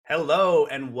Hello,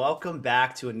 and welcome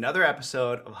back to another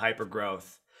episode of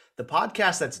Hypergrowth, the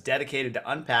podcast that's dedicated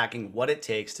to unpacking what it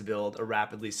takes to build a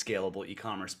rapidly scalable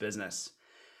e-commerce business.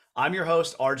 I'm your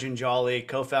host, Arjun Jolly,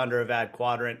 co-founder of Ad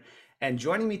Quadrant, and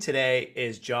joining me today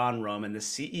is John Roman, the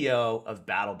CEO of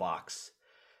Battlbox.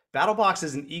 Battlbox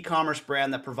is an e-commerce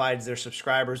brand that provides their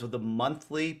subscribers with a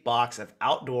monthly box of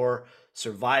outdoor,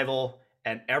 survival,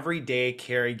 and everyday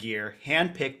carry gear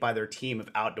handpicked by their team of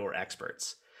outdoor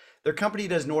experts. Their company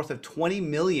does north of 20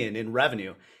 million in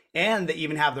revenue, and they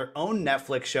even have their own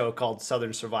Netflix show called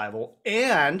Southern Survival,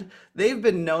 and they've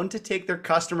been known to take their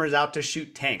customers out to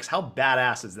shoot tanks. How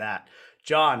badass is that?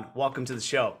 John, welcome to the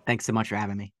show. Thanks so much for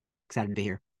having me. Excited to be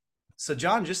here. So,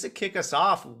 John, just to kick us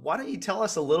off, why don't you tell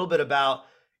us a little bit about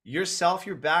yourself,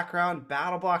 your background,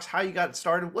 BattleBox, how you got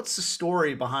started? What's the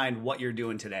story behind what you're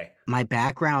doing today? My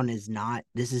background is not,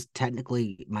 this is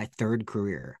technically my third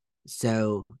career.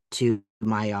 So to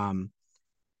my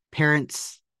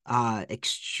parents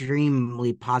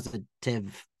extremely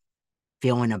positive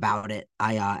feeling about it.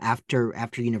 I after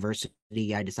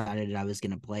university I decided I was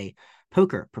going to play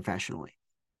poker professionally.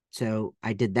 So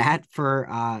I did that for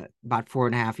about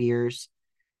 4.5 years.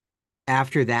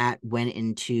 After that, went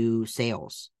into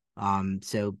sales.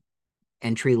 So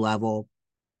entry level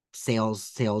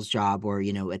sales job, or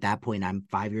at that point I'm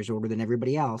 5 years older than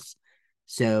everybody else,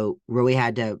 so really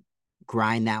had to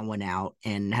grind that one out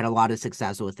and had a lot of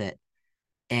success with it.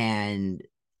 And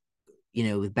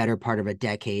the better part of a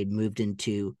decade moved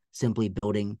into simply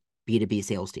building B2B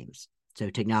sales teams, so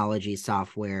technology,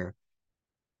 software,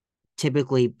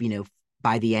 typically,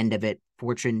 by the end of it,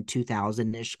 Fortune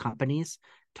 2000-ish companies,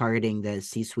 targeting the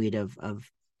C-suite of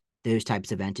those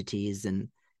types of entities, and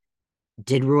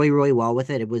did really, really well with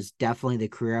it. It was definitely the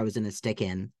career I was going to stick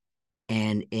in.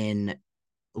 And in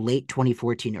late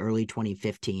 2014, early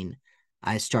 2015,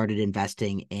 I started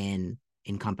investing in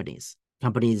companies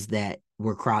that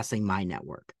were crossing my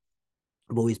network.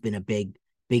 I've always been a big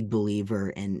believer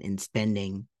in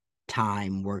spending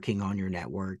time working on your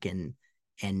network and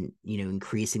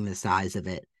increasing the size of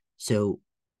it. So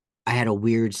I had a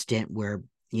weird stint where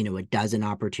a dozen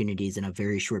opportunities in a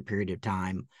very short period of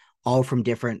time, all from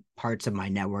different parts of my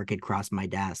network, had crossed my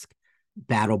desk.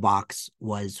 Battlebox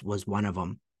was one of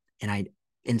them, and I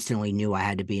instantly knew I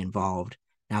had to be involved.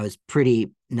 And I was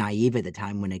pretty naive at the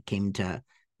time when it came to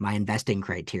my investing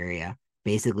criteria.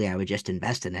 Basically, I would just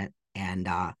invest in it. And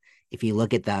if you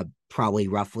look at the probably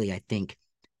roughly, I think,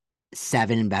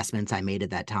 7 investments I made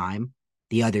at that time,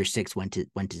 the other 6 went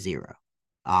to zero.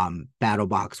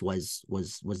 Battlebox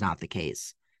was not the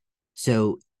case.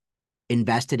 So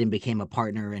invested and became a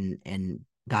partner and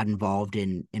got involved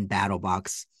in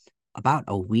Battlebox about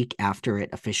a week after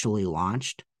it officially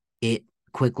launched. It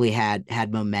quickly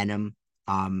had momentum.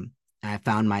 I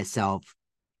found myself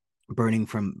burning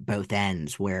from both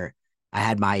ends, where I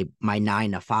had my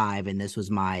 9 to 5, and this was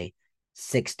my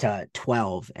 6 to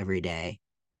 12 every day.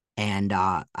 And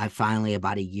I finally,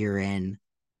 about a year in,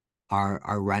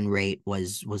 our run rate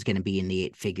was going to be in the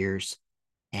 8 figures,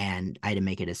 and I had to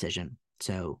make a decision.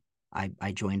 So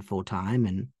I joined full time,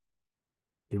 and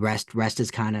the rest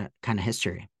is kind of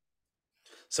history.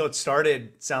 So it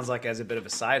started, sounds like, as a bit of a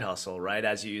side hustle, right?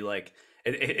 As you like,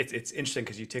 it's interesting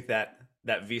because you took that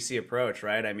VC approach,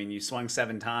 right? I mean, you swung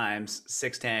 7 times,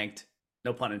 6 tanked,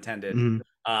 no pun intended.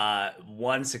 Mm-hmm.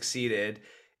 One succeeded,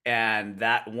 and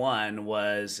that one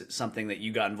was something that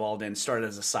you got involved in, started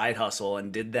as a side hustle,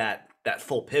 and did that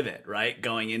full pivot, right?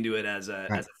 Going into it as a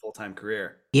Right. as a full-time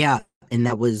career. Yeah, and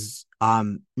that was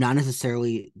not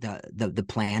necessarily the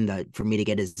plan that for me to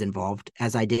get as involved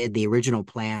as I did. The original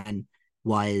plan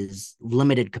was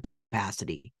limited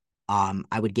capacity.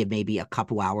 I would give maybe a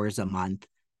couple hours a month,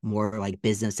 more like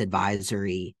business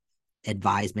advisory,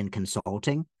 advisement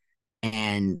consulting,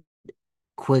 and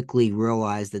quickly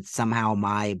realized that somehow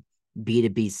my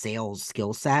B2B sales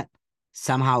skill set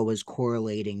somehow was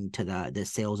correlating to the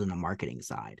sales and the marketing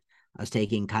side. I was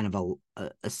taking kind of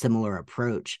a similar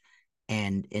approach,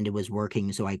 and it was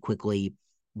working. So I quickly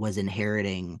was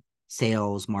inheriting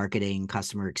sales, marketing,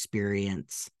 customer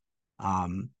experience,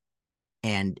 um,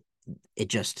 and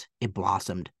it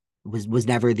blossomed. It was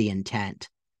never the intent,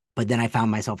 but then I found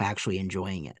myself actually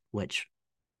enjoying it, which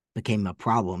became a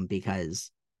problem,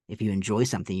 because if you enjoy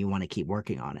something, you want to keep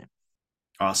working on it.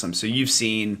 Awesome. So you've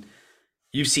seen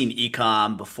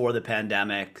ecom before the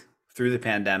pandemic, through the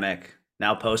pandemic,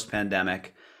 now post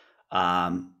pandemic.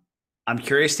 Um, I'm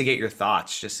curious to get your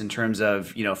thoughts just in terms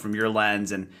of, from your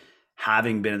lens and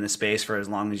having been in the space for as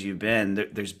long as you've been,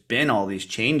 there's been all these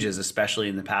changes, especially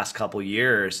in the past couple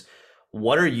years.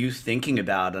 what are you thinking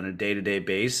about on a day-to-day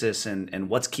basis, and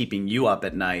what's keeping you up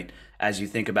at night as you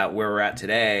think about where we're at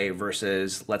today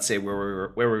versus, let's say,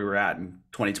 where we were at in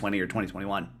 2020 or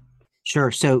 2021?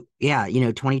 Sure. So yeah,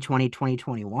 2020,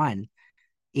 2021,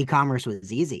 e-commerce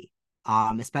was easy.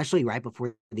 Especially right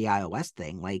before the iOS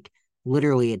thing. Like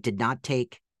literally it did not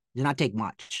take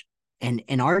much. And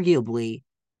arguably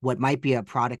what might be a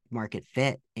product market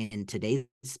fit in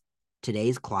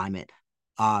today's climate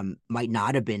might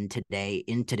not have been today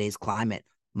in today's climate,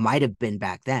 might have been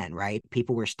back then, right?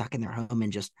 People were stuck in their home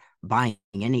and just buying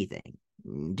anything.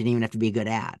 Didn't even have to be a good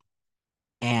ad.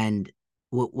 And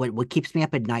what keeps me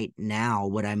up at night now,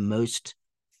 what I'm most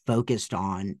focused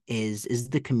on is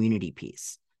the community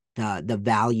piece, the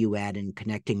value add in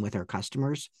connecting with our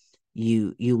customers.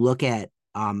 You look at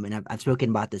and I've spoken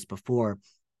about this before,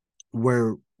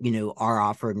 where our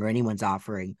offering or anyone's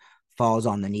offering falls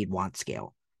on the need want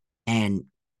scale, and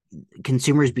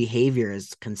consumers' behavior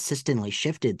has consistently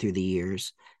shifted through the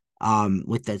years,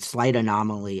 with the slight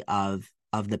anomaly of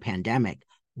the pandemic,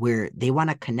 where they want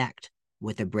to connect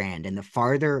with a brand, and the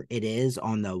farther it is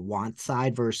on the want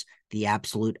side versus the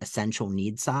absolute essential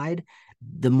need side,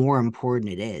 the more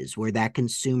important it is, where that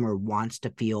consumer wants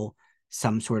to feel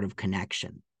some sort of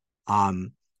connection.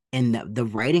 Um, and the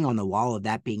writing on the wall of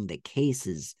that being the case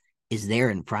is there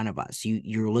in front of us.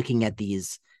 You're looking at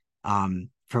these,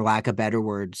 for lack of better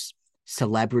words,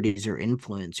 celebrities or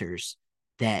influencers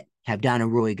that have done a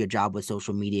really good job with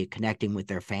social media connecting with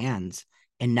their fans,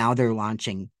 and now they're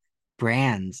launching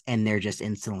brands and they're just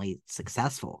instantly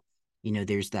successful.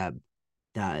 There's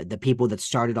the people that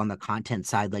started on the content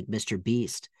side, like Mr.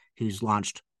 Beast, who's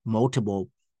launched multiple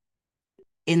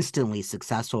instantly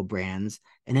successful brands.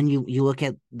 And then you look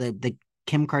at the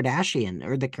Kim Kardashian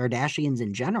or the Kardashians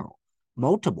in general,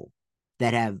 multiple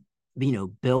that have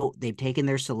built, they've taken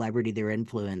their celebrity, their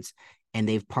influence, and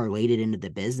they've parlayed it into the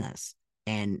business.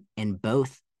 And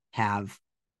both have,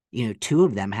 two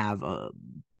of them have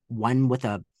one with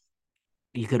a,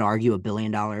 you could argue, $1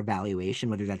 billion valuation,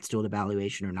 whether that's still the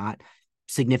valuation or not,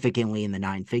 significantly in the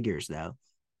nine figures though.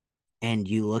 And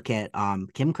you look at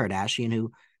Kim Kardashian,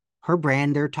 who, her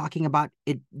brand, they're talking about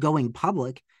it going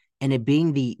public and it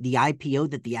being the IPO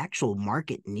that the actual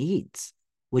market needs,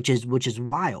 which is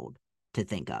wild to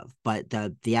think of, but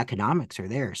the economics are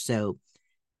there. So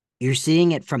you're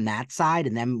seeing it from that side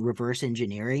and then reverse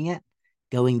engineering it,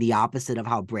 going the opposite of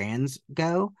how brands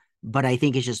go. But I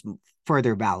think it's just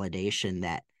further validation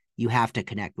that you have to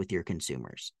connect with your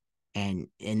consumers. And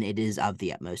it is of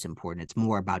the utmost importance. It's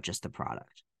more about just the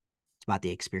product. It's about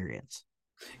the experience.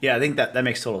 Yeah, I think that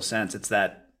makes total sense. It's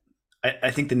that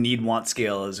I think the need want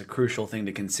scale is a crucial thing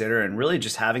to consider, and really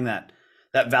just having that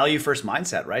value first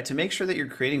mindset, right? To make sure that you're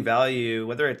creating value,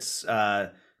 whether it's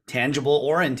tangible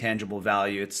or intangible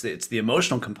value. It's the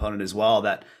emotional component as well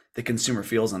that the consumer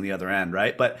feels on the other end,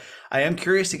 right? But I am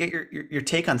curious to get your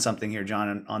take on something here,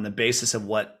 John, on the basis of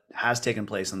what has taken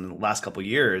place in the last couple of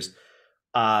years.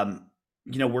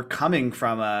 We're coming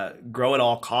from a grow at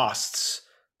all costs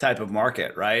type of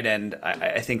market, right? And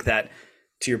I think that,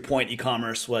 to your point,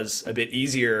 e-commerce was a bit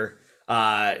easier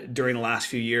during the last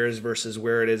few years versus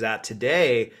where it is at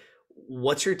today.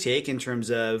 What's your take in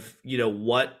terms of,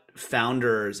 what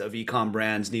founders of e-com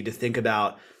brands need to think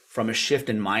about from a shift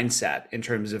in mindset in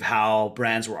terms of how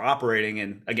brands were operating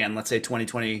in, again, let's say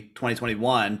 2020,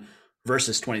 2021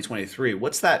 versus 2023?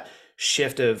 What's that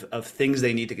shift of things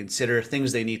they need to consider,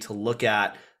 things they need to look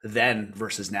at then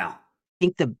versus now?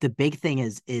 Think the big thing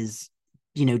is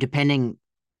depending,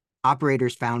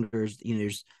 operators, founders,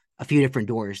 there's a few different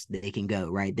doors that they can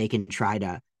go, right? They can try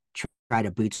to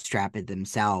bootstrap it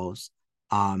themselves.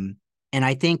 um and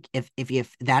I think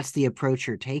if that's the approach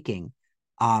you're taking,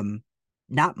 um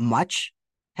not much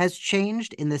has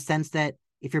changed, in the sense that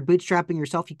if you're bootstrapping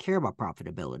yourself, you care about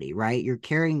profitability, right? You're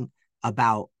caring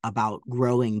about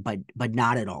growing, but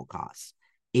not at all costs.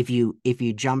 If you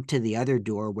jump to the other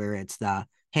door, where it's the,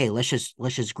 hey, let's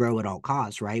just grow at all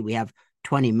costs, right? We have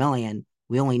 20 million.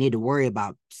 We only need to worry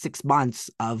about 6 months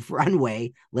of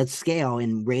runway. Let's scale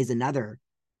and raise another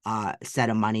set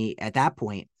of money at that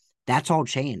point. That's all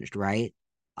changed, right?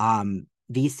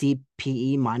 VC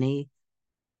PE money,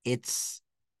 it's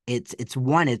it's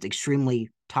extremely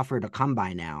tougher to come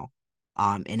by now.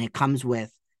 And it comes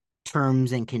with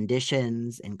terms and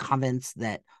conditions and covenants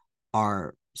that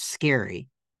are scary.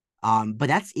 But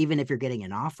that's even if you're getting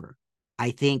an offer.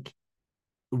 I think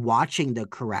watching the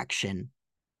correction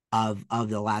of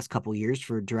the last couple of years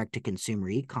for direct to consumer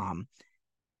ecom,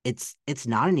 it's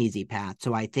not an easy path.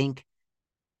 So I think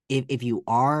if you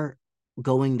are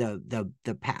going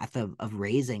the path of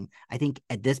raising, I think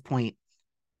at this point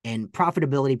and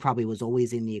profitability probably was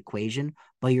always in the equation,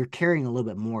 but you're caring a little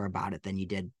bit more about it than you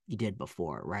did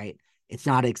before, right? It's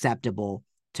not acceptable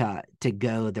to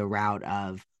go the route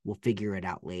of we'll figure it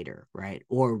out later, right?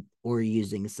 Or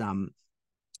using some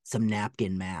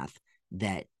napkin math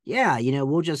that, yeah,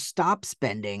 we'll just stop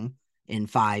spending in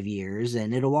 5 years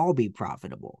and it'll all be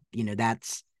profitable.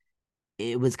 That's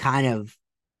it was kind of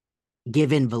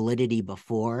given validity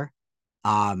before,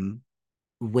 um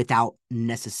without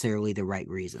necessarily the right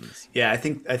reasons. Yeah, I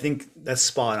think that's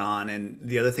spot on. And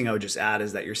the other thing I would just add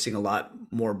is that you're seeing a lot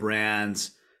more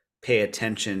brands pay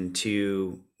attention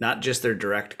to not just their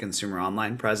direct to consumer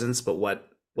online presence, but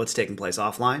what's taking place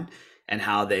offline and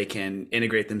how they can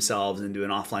integrate themselves into an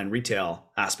offline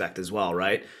retail aspect as well,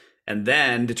 right? And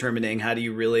then determining how do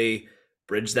you really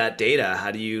bridge that data? How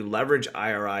do you leverage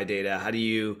IRI data? How do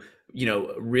you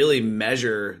really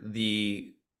measure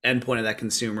the endpoint of that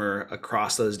consumer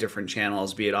across those different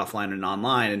channels, be it offline and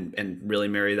online, and really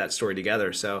marry that story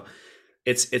together. So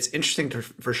it's interesting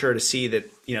for sure to see that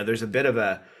there's a bit of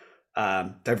a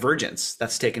divergence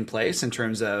that's taken place in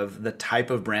terms of the type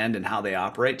of brand and how they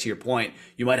operate. To your point,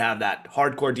 you might have that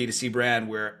hardcore D2C brand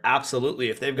where absolutely,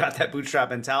 if they've got that bootstrap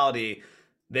mentality,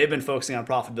 they've been focusing on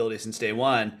profitability since day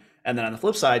one. And then on the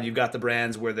flip side, you've got the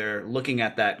brands where they're looking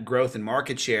at that growth and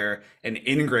market share and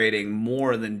integrating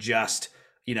more than just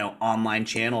online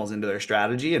channels into their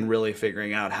strategy and really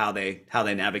figuring out how they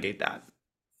navigate that.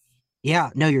 Yeah,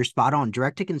 no, you're spot on.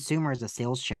 Direct to consumer is a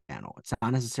sales channel. It's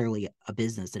not necessarily a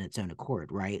business in its own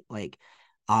accord, right? Like,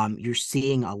 you're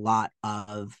seeing a lot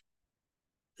of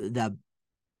the,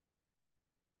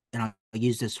 and I'll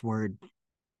use this word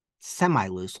semi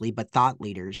loosely, but thought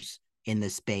leaders in the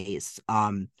space,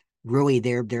 really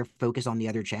they're focused on the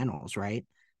other channels, right?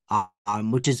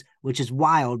 Which is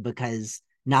wild because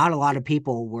not a lot of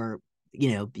people were,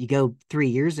 you go 3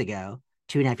 years ago,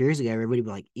 2.5 years ago, everybody would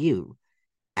be like, ew,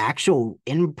 actual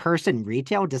in-person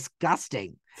retail,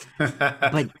 disgusting.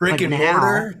 But Brick and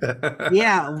now, mortar.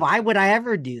 yeah, why would I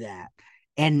ever do that?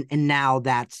 And now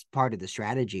that's part of the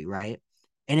strategy, right?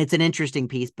 And it's an interesting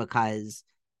piece because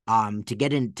to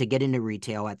get into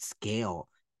retail at scale,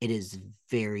 it is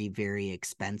very, very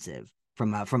expensive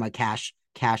from a cash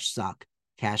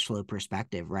flow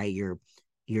perspective, right?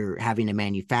 You're having to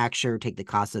manufacture, take the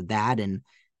cost of that, and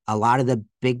a lot of the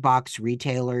big box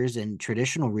retailers and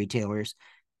traditional retailers,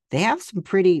 they have some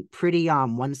pretty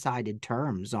one-sided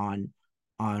terms on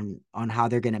how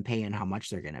they're going to pay and how much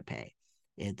they're going to pay.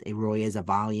 It really is a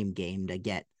volume game to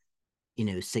get,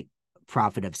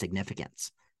 profit of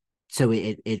significance. So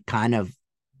it kind of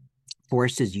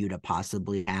forces you to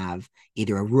possibly have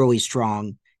either a really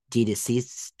strong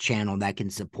D2C channel that can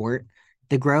support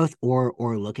the growth,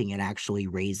 or looking at actually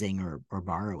raising or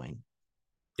borrowing.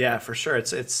 Yeah, for sure.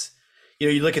 It's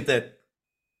you look at the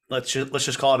let's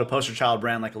just call it a poster child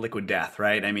brand like a Liquid Death,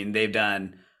 right? I mean, they've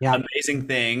done Yeah. amazing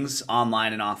things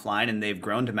online and offline, and they've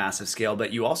grown to massive scale.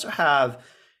 But you also have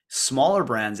smaller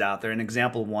brands out there. An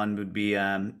example one would be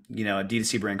a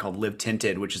D2C brand called Live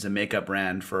Tinted, which is a makeup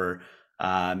brand for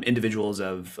individuals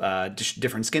of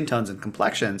different skin tones and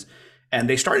complexions. And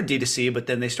they started D2C, but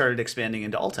then they started expanding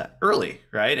into Ulta early,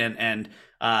 right? And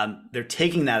they're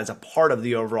taking that as a part of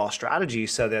the overall strategy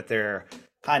so that they're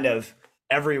kind of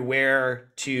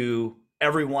everywhere to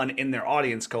everyone in their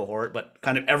audience cohort, but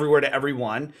kind of everywhere to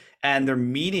everyone. And they're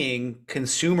meeting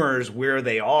consumers where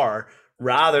they are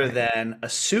rather Right. than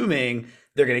assuming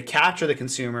they're going to capture the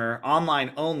consumer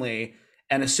online only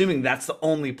and assuming that's the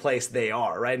only place they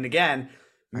are, right? And again,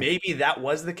 Right. maybe that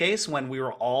was the case when we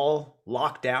were all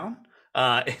locked down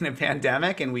in a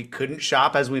pandemic and we couldn't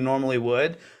shop as we normally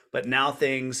would. But now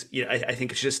things, I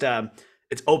think it's just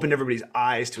it's opened everybody's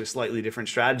eyes to a slightly different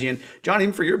strategy. And John,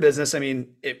 even for your business, I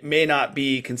mean, it may not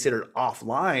be considered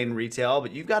offline retail,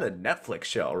 but you've got a Netflix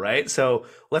show, right? So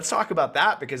let's talk about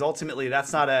that because ultimately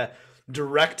that's not a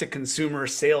direct to consumer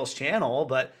sales channel,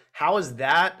 but how did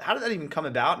that even come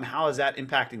about and how is that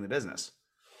impacting the business?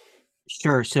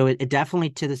 Sure. So it definitely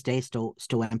to this day still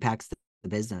impacts the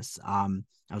business.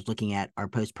 I was looking at our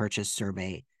post-purchase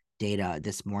survey data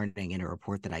this morning in a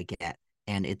report that I get,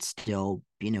 and it's still,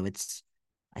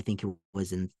 I think it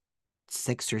was in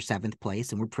sixth or seventh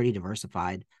place, and we're pretty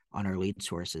diversified on our lead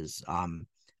sources. On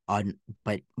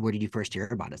But where did you first hear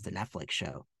about us? The Netflix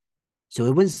show. So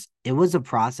it was a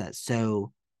process.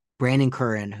 So Brandon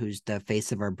Curran, who's the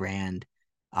face of our brand,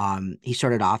 he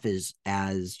started off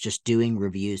as just doing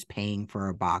reviews, paying for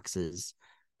our boxes.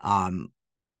 Um,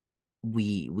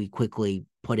 we quickly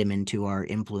put him into our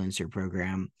influencer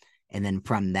program, and then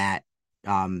from that,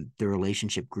 the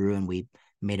relationship grew, and we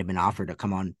made him an offer to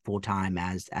come on full time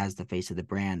as the face of the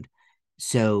brand.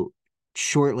 So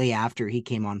shortly after he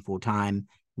came on full time,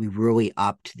 we really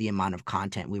upped the amount of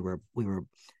content we were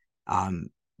um,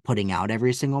 putting out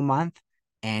every single month,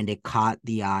 and it caught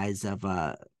the eyes of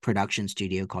a production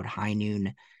studio called High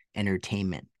Noon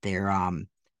Entertainment. Their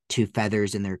two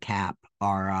feathers in their cap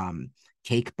are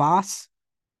Cake Boss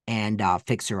and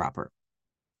Fixer Upper.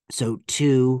 So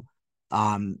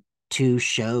um two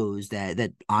shows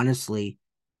that honestly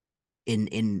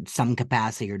in some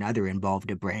capacity or another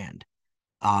involved a brand.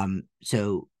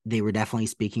 So they were definitely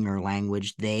speaking our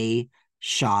language. They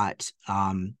shot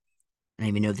I don't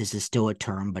even know if this is still a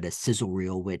term, but a sizzle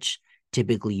reel, which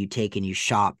typically you take and you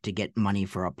shop to get money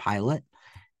for a pilot.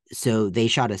 So they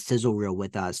shot a sizzle reel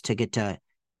with us, took it to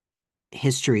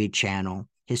History Channel.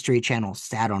 History Channel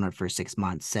sat on it for 6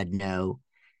 months, said no.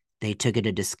 They took it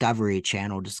to Discovery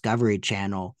Channel. Discovery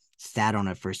Channel sat on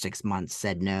it for 6 months,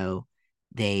 said no.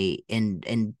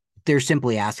 And they're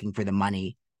simply asking for the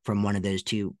money from one of those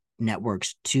two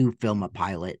networks to film a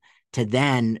pilot, to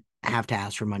then have to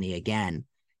ask for money again.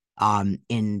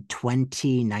 In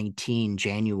 2019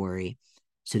 January,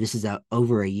 so this is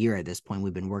over a year at this point.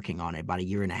 We've been working on it, about a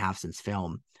year and a half since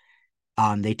film.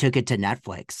 They took it to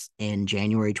Netflix in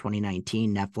January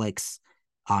 2019. Netflix,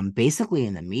 basically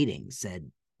in the meeting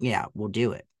said, "Yeah, we'll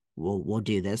do it. We'll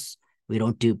do this. We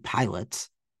don't do pilots.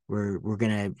 We're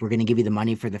gonna give you the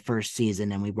money for the first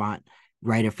season, and we want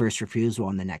right of first refusal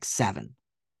on the next seven."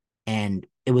 And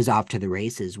it was off to the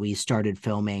races. We started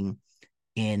filming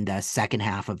in the second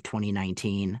half of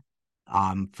 2019,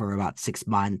 for about 6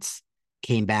 months.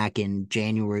 Came back in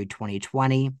January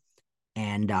 2020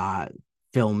 and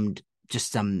filmed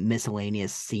just some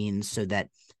miscellaneous scenes so that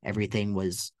everything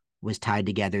was tied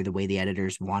together the way the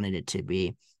editors wanted it to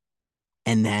be.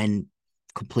 And then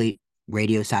complete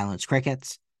radio silence,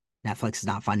 crickets. Netflix is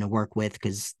not fun to work with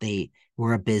because they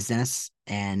were a business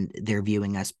and they're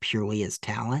viewing us purely as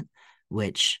talent,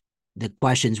 which the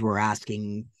questions we're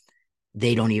asking,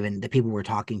 the people we're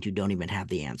talking to don't even have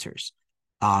the answers.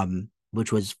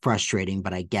 Which was frustrating,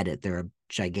 but I get it. They're a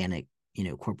gigantic,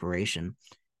 corporation.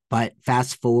 But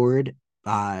fast forward,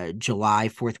 July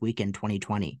 4th weekend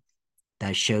 2020,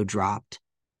 the show dropped,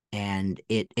 and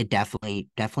it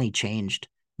definitely changed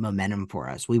momentum for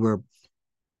us. We were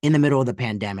in the middle of the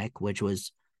pandemic, which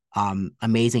was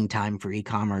amazing time for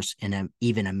e-commerce, and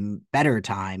even a better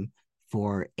time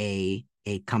for a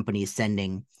company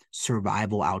sending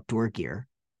survival outdoor gear.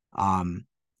 Um,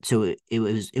 so it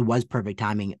was perfect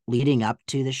timing. Leading up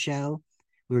to the show,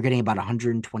 we were getting about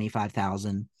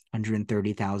 125,000,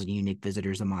 130,000 unique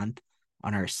visitors a month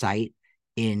on our site.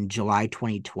 In July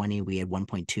 2020, we had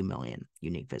 1.2 million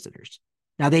unique visitors.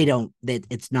 Now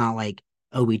it's not like,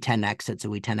 oh, we 10x it, so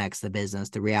we 10x the business.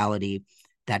 The reality,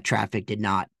 that traffic did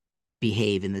not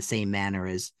behave in the same manner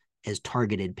as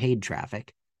targeted paid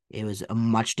traffic. It was a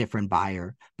much different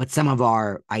buyer, but some of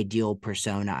our ideal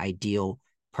persona, ideal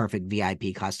perfect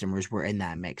VIP customers were in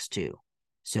that mix too.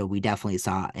 So we definitely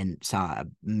saw a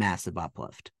massive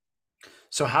uplift.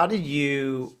 So how did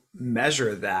you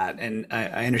measure that? And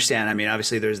I understand. I mean,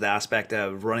 obviously, there's the aspect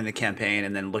of running the campaign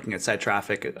and then looking at site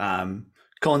traffic,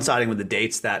 coinciding with the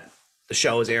dates that the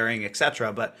show is airing, et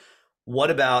cetera. But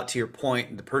what about, to your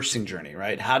point, the purchasing journey,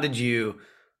 right? How did you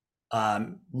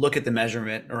look at the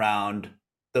measurement around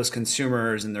those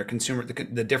consumers and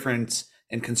the difference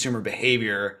in consumer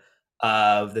behavior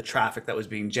of the traffic that was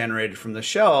being generated from the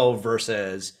show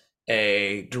versus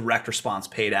a direct response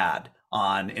paid ad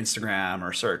on Instagram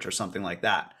or search or something like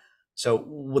that? So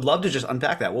would love to just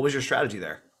unpack that. What was your strategy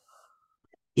there?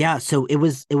 Yeah, so it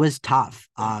was tough.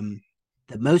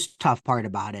 The most tough part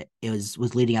about it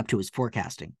was leading up to was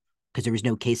forecasting, because there was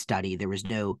no case study, there was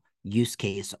no use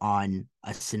case on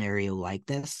a scenario like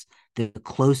this. The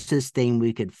closest thing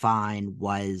we could find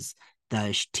was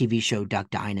the TV show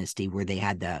Duck Dynasty, where they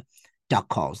had the duck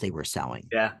calls they were selling.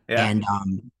 Yeah, yeah. And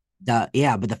but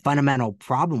the fundamental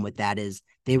problem with that is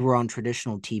they were on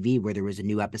traditional TV where there was a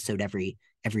new episode every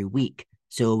week.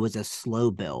 So it was a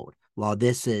slow build. While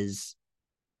this is,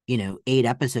 8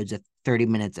 episodes of 30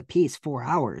 minutes a piece, 4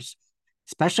 hours,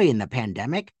 especially in the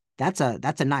pandemic, that's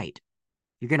a night.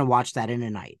 You're going to watch that in a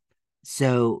night.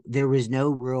 So there was no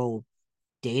real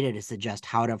data to suggest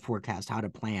how to forecast, how to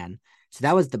plan. So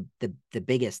that was the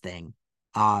biggest thing.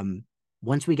 Um,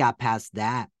 Once we got past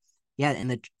that, yeah, and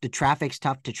the traffic's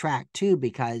tough to track too,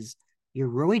 because you're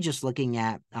really just looking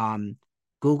at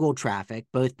Google traffic,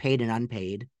 both paid and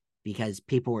unpaid, because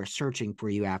people are searching for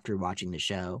you after watching the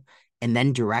show, and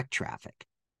then direct traffic.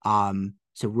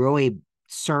 So really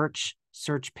search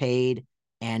paid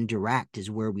and direct is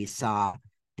where we saw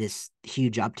this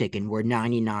huge uptick, and where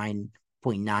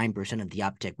 99.9% of the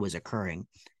uptick was occurring.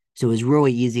 So it was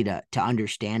really easy to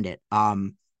understand it.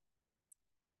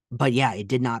 But yeah, it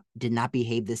did not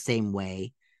behave the same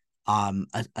way. A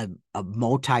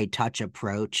multi-touch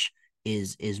approach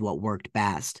is what worked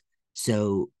best.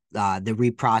 So the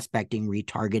reprospecting,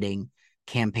 retargeting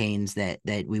campaigns that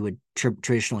we would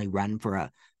traditionally run for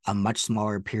a much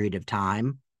smaller period of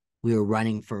time, we were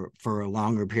running for a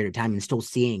longer period of time and still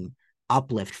seeing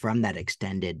uplift from that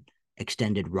extended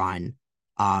run.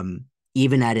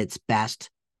 Even at its best,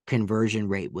 conversion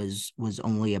rate was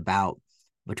only about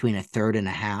between a third and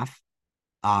a half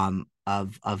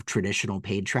of traditional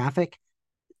paid traffic,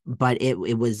 but it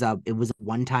was a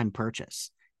one time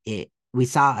purchase. It We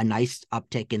saw a nice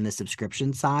uptick in the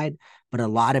subscription side, but a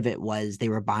lot of it was they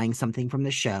were buying something from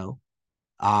the show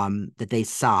that they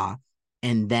saw,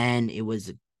 and then it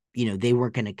was, they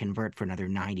weren't going to convert for another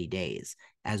 90 days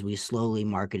as we slowly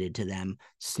marketed to them,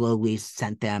 slowly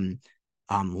sent them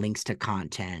links to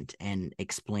content and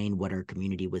explained what our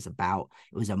community was about.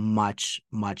 It was a much,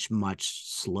 much, much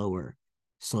slower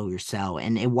sell.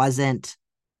 And it wasn't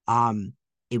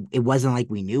like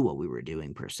we knew what we were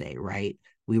doing per se, right?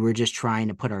 We were just trying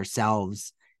to put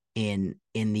ourselves in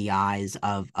the eyes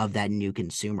of that new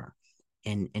consumer,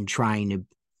 and trying to,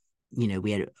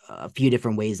 we had a few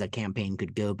different ways that campaign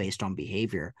could go based on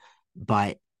behavior,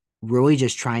 but really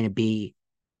just trying to be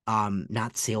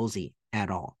not salesy at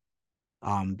all,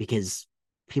 because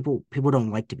people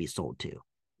don't like to be sold to.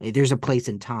 There's a place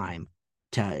and time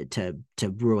to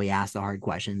really ask the hard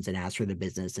questions and ask for the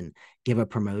business and give a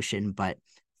promotion, but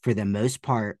for the most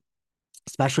part,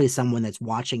 especially someone that's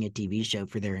watching a TV show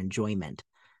for their enjoyment,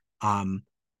 um,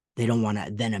 they don't want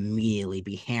to then immediately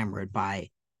be hammered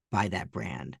by that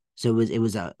brand. So it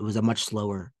was a much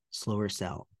slower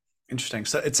sell. Interesting.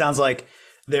 So it sounds like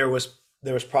there was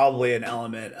probably an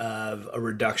element of a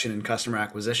reduction in customer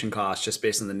acquisition costs just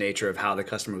based on the nature of how the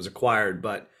customer was acquired,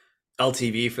 but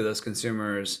LTV for those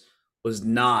consumers was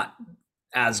not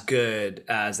as good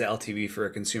as the LTV for a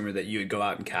consumer that you would go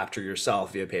out and capture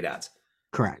yourself via paid ads.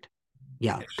 Correct.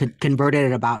 Yeah, Interesting. converted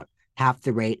at about half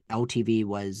the rate. LTV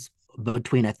was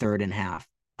between a third and half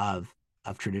of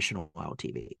traditional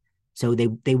LTV. So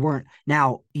they weren't.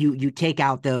 Now you take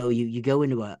out, though, you go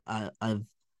into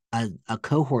a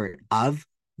cohort of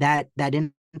that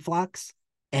influx,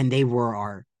 and they were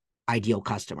our ideal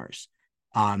customers.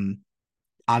 Um,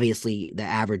 Obviously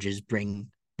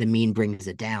the mean brings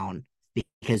it down,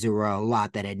 because there were a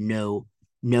lot that had no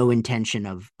intention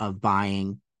of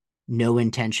buying, no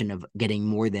intention of getting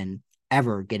more than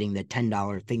ever getting the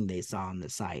 $10 thing they saw on the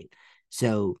site.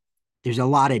 So there's a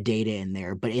lot of data in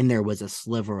there, but in there was a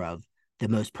sliver of the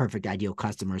most perfect ideal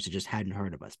customers who just hadn't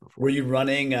heard of us Were before. you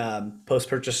running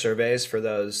post-purchase surveys for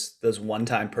those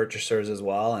one-time purchasers as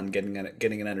well, and getting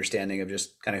an understanding of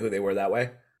just kind of who they were that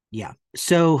way? Yeah.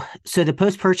 So the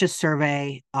post purchase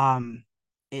survey,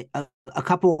 a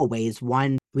couple of ways.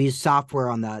 One, we use software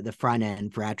on the front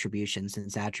end for attribution,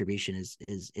 since attribution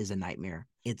is a nightmare.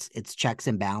 It's checks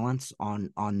and balance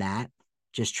on that.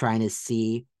 Just trying to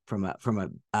see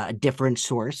from a different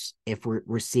source if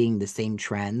we're seeing the same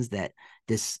trends, that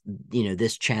this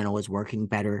this channel is working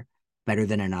better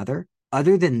than another.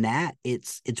 Other than that,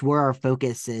 it's where our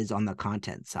focus is on the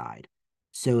content side.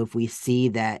 So if we see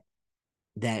that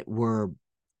we're,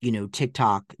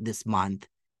 TikTok this month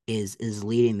is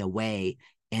leading the way,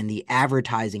 and the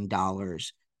advertising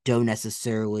dollars don't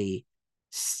necessarily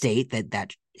state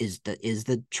that is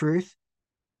the truth,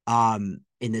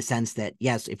 in the sense that,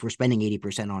 yes, if we're spending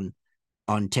 80%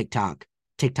 on TikTok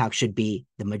should be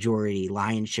the majority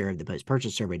lion's share of the post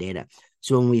purchase survey data.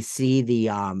 So when we see the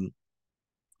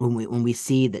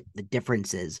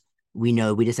differences, we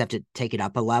know we just have to take it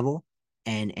up a level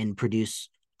and produce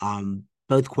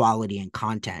both quality and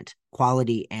content,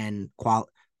 quality and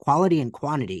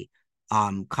quantity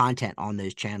content on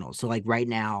those channels. So like right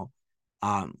now,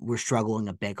 we're struggling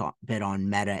a bit on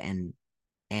Meta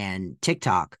and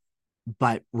TikTok,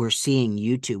 but we're seeing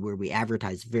YouTube, where we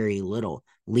advertise very little,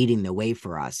 leading the way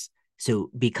for us. So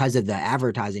because of the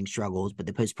advertising struggles, but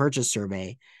the post purchase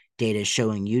survey data is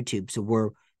showing YouTube. So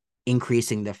we're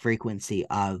increasing the frequency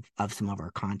of some of our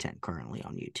content currently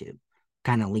on YouTube,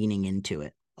 kind of leaning into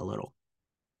it a little.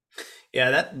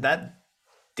 Yeah, that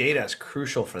data is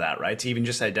crucial for that, right? To even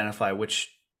just identify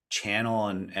which channel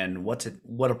and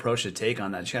what approach to take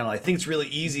on that channel. I think it's really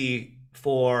easy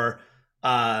for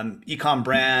ecom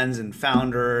brands and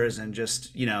founders and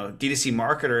just D2C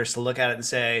marketers to look at it and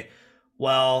say,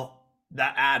 well,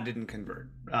 that ad didn't convert.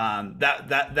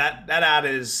 That ad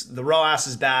is the ROAS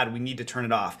is bad. We need to turn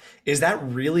it off. Is that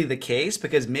really the case?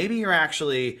 Because maybe you're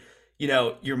actually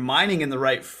you're mining in the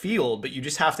right field, but you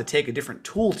just have to take a different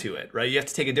tool to it, right? You have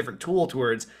to take a different tool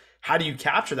towards how do you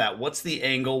capture that? What's the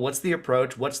angle? What's the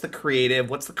approach? What's the creative?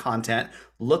 What's the content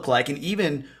look like? And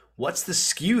even what's the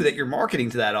skew that you're marketing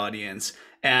to that audience?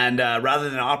 And rather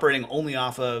than operating only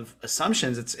off of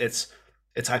assumptions,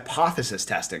 it's hypothesis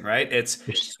testing, right? It's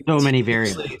There's so many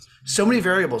continuously variables. so many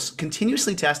variables,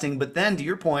 continuously testing. But then, to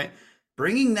your point,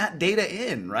 bringing that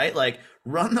data in, right? Like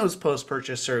run those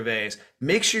post-purchase surveys,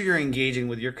 make sure you're engaging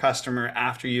with your customer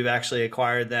after you've actually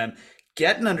acquired them,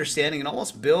 get an understanding, and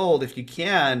almost build, if you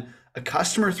can, a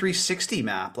customer 360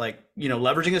 map, like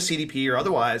leveraging a CDP or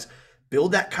otherwise.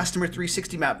 Build that customer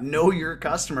 360 map, know your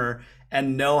customer,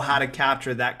 and know how to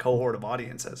capture that cohort of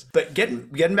audiences. But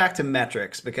getting back to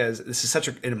metrics, because this is such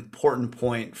an important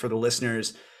point for the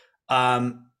listeners.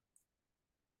 um,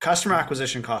 Customer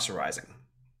acquisition costs are rising.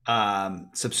 Yeah.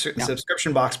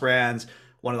 Subscription box brands,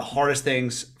 one of the hardest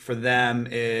things for them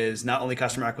is not only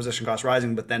customer acquisition costs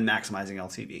rising, but then maximizing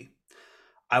LTV.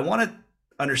 I want to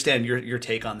understand your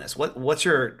take on this. What's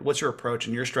your approach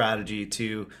and your strategy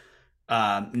to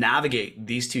navigate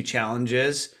these two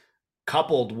challenges,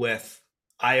 coupled with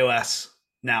iOS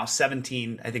now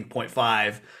 17, I think, point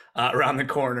 0.5 around the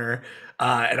corner,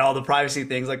 and all the privacy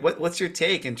things. Like, what's your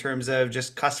take in terms of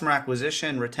just customer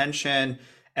acquisition, retention,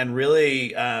 and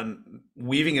really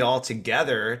weaving it all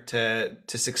together to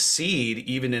succeed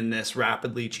even in this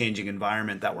rapidly changing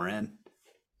environment that we're in?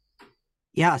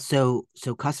 Yeah, so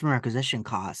customer acquisition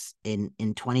costs in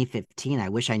 2015, I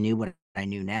wish I knew what I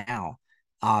knew now.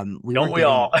 We were Don't we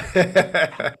all?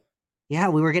 getting Yeah,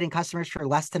 we were getting customers for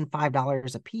less than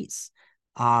 $5 a piece.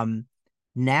 Um,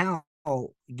 Now,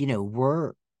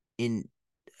 we're in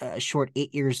a short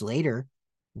 8 years later,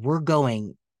 we're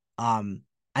going, um,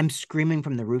 I'm screaming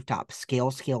from the rooftop,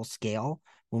 scale, scale, scale.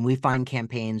 When we find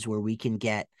campaigns where we can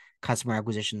get customer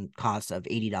acquisition costs of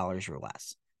 $80 or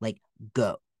less, like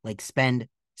go, like spend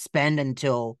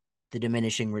until the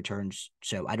diminishing returns.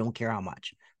 So I don't care how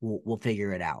much, we'll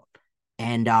figure it out.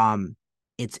 And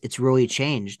it's really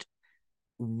changed.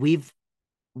 We've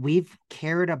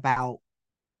cared about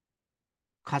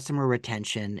customer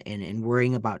retention and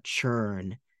worrying about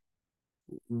churn.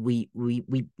 We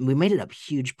made it a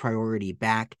huge priority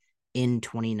back in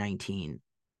 2019,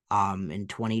 in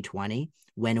 2020,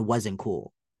 when it wasn't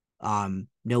cool.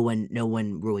 No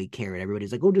one really cared.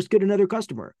 Everybody's like, oh, just get another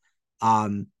customer.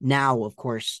 Now, of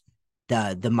course,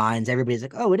 the minds, everybody's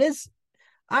like, oh, it is.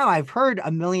 Oh, I've heard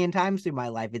a million times through my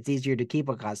life it's easier to keep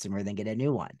a customer than get a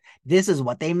new one. This is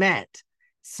what they meant.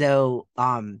 So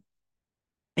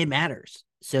it matters.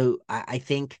 So I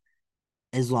think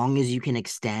as long as you can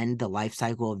extend the life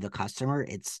cycle of the customer,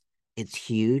 it's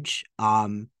huge.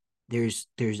 There's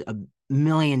a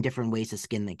million different ways to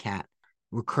skin the cat.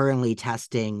 We're currently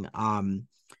testing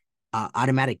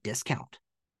automatic discount,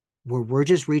 where we're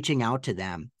just reaching out to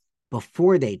them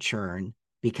before they churn,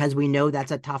 because we know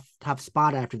that's a tough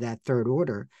spot after that third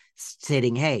order,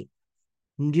 stating, hey,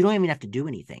 you don't even have to do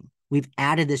anything. We've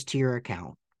added this to your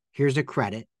account. Here's a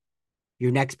credit.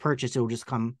 Your next purchase, it'll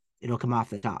come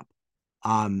off the top.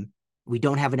 Um, we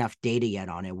don't have enough data yet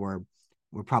on it. We're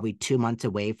probably 2 months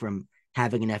away from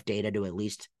having enough data to at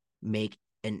least make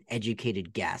an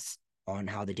educated guess on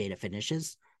how the data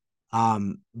finishes.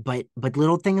 But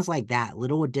little things like that,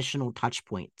 little additional touch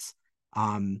points,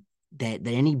 that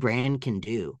any brand can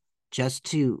do just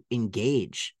to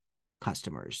engage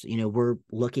customers. We're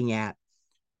looking at,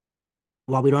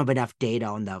 while we don't have enough data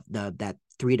on the that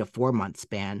 3 to 4 month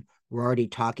span, we're already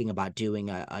talking about doing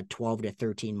a 12 to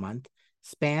 13 month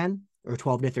span, or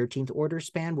 12 to 13th order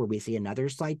span, where we see another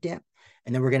slight dip.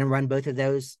 And then we're going to run both of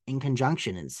those in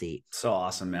conjunction and see. So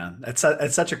awesome, man. It's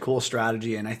such a cool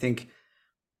strategy. And I think,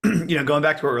 going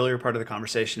back to our earlier part of the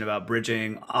conversation about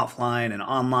bridging offline and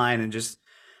online and just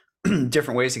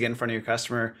different ways to get in front of your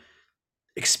customer,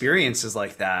 experiences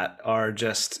like that are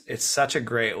just, it's such a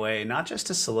great way, not just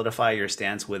to solidify your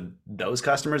stance with those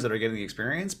customers that are getting the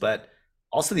experience, but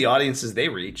also the audiences they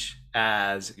reach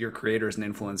as your creators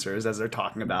and influencers as they're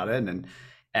talking about it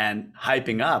and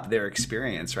hyping up their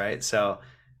experience, right? So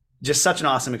just such an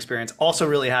awesome experience. Also,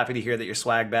 really happy to hear that your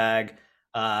swag bag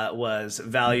was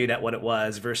valued at what it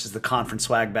was versus the conference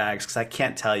swag bags, because I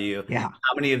can't tell you Yeah.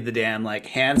 how many of the damn like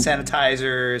hand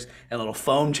sanitizers and little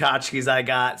foam tchotchkes I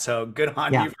got. So good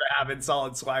on Yeah. you for having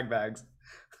solid swag bags.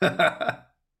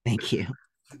 Thank you.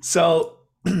 So,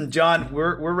 John,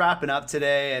 we're wrapping up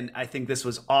today, and I think this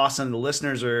was awesome. The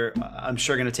listeners are, I'm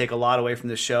sure, going to take a lot away from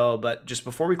the show. But just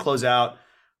before we close out,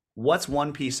 what's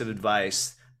one piece of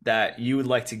advice that you would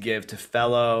like to give to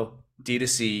fellow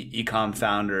D2C ecom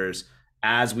founders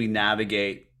as we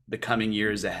navigate the coming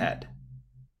years ahead?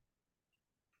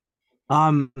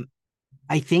 Um,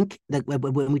 I think that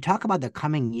when we talk about the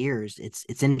coming years,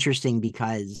 it's interesting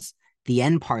because the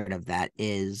end part of that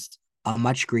is a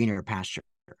much greener pasture.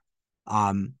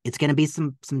 It's going to be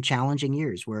some challenging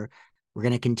years where we're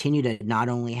going to continue to not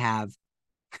only have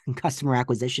customer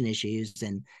acquisition issues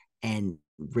and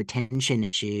retention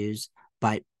issues,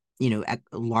 but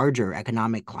larger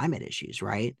economic climate issues,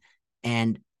 right?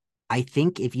 And I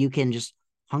think if you can just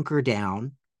hunker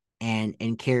down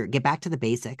and care, get back to the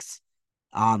basics,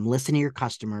 listen to your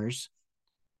customers,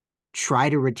 try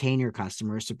to retain your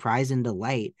customers, surprise and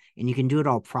delight, and you can do it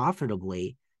all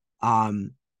profitably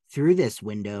um, through this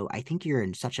window. I think you're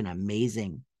in such an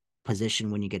amazing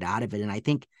position when you get out of it. And I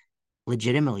think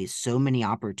legitimately so many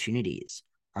opportunities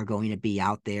are going to be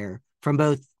out there from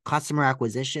both customer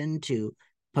acquisition to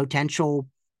potential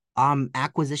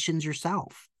acquisitions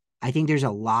yourself. I think there's a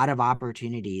lot of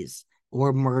opportunities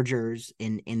or mergers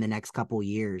in the next couple of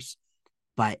years,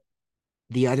 but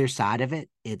the other side of it,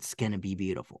 it's going to be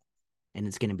beautiful, and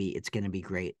it's going to be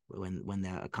great when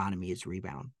the economy is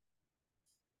rebound.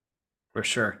 For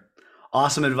sure.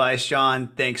 Awesome advice, John.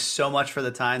 Thanks so much for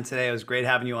the time today. It was great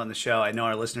having you on the show. I know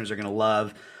our listeners are going to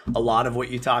love a lot of what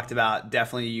you talked about.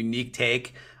 Definitely a unique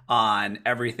take on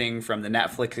everything from the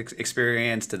Netflix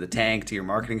experience to the tank to your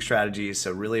marketing strategies.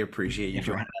 So really appreciate you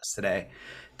joining Right. us today.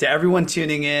 To everyone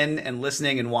tuning in and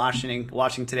listening and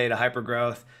watching today to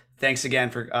Hypergrowth, thanks again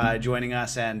for joining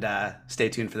us, and stay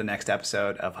tuned for the next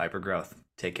episode of Hypergrowth.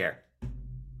 Take care.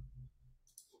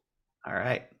 All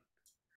right.